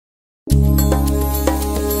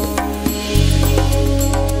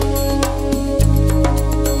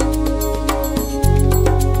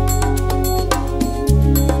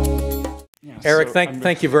Eric,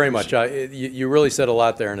 thank you very much. You really said a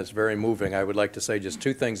lot there, and it's very moving. I would like to say just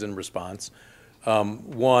two things in response.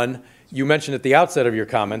 One, you mentioned at the outset of your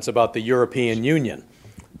comments about the European Union.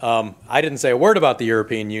 I didn't say a word about the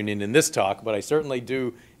European Union in this talk, but I certainly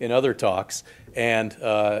do in other talks. And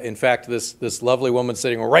in fact, this lovely woman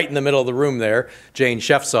sitting right in the middle of the room there, Jane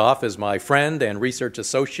Shefsoff, is my friend and research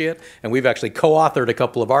associate, and we've actually co-authored a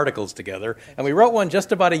couple of articles together. And we wrote one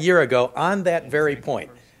just about a year ago on that very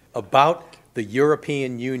point, about the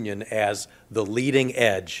European Union as the leading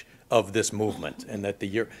edge of this movement, and that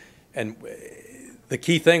the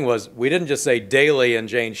key thing was we didn't just say Daley and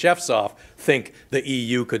Jane Shefsoff think the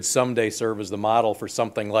EU could someday serve as the model for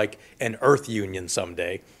something like an Earth Union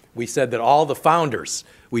someday. We said that all the founders,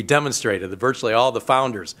 we demonstrated that virtually all the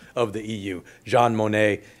founders of the EU, Jean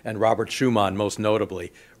Monnet and Robert Schuman most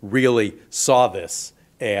notably, really saw this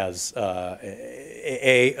as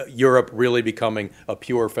Europe really becoming a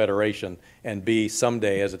pure federation, and B,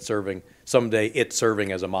 someday it's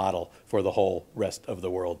serving as a model for the whole rest of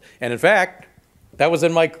the world. And in fact, that was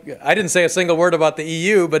in my, I didn't say a single word about the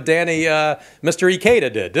EU, but Danny, Mr.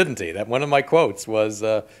 Ikeda did, didn't he? That one of my quotes was,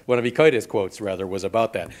 one of Ikeda's quotes rather, was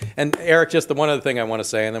about that. And Eric, just the one other thing I want to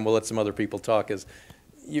say, and then we'll let some other people talk, is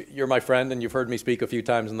you're my friend, and you've heard me speak a few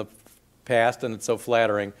times in the past, and it's so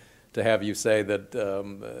flattering to have you say that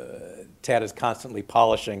Tad is constantly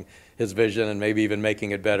polishing his vision and maybe even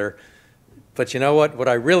making it better. But you know what? What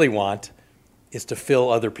I really want is to fill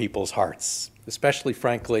other people's hearts, especially,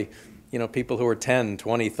 frankly, you know, people who are 10,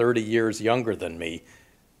 20, 30 years younger than me,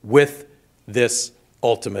 with this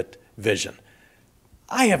ultimate vision.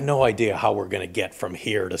 I have no idea how we're going to get from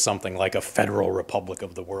here to something like a federal republic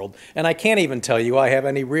of the world, and I can't even tell you I have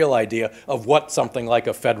any real idea of what something like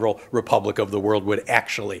a federal republic of the world would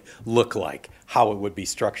actually look like, how it would be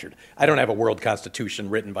structured. I don't have a world constitution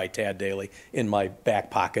written by Tad Daley in my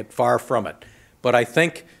back pocket, far from it. But I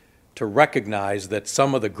think to recognize that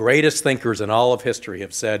some of the greatest thinkers in all of history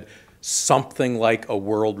have said something like a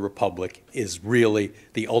world republic is really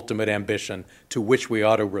the ultimate ambition to which we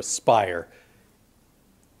ought to aspire,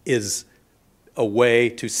 is a way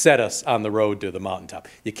to set us on the road to the mountaintop.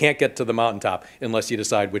 You can't get to the mountaintop unless you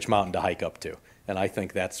decide which mountain to hike up to. And I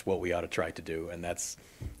think that's what we ought to try to do. And that's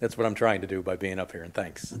what I'm trying to do by being up here. And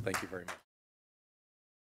thanks. Thank you very much.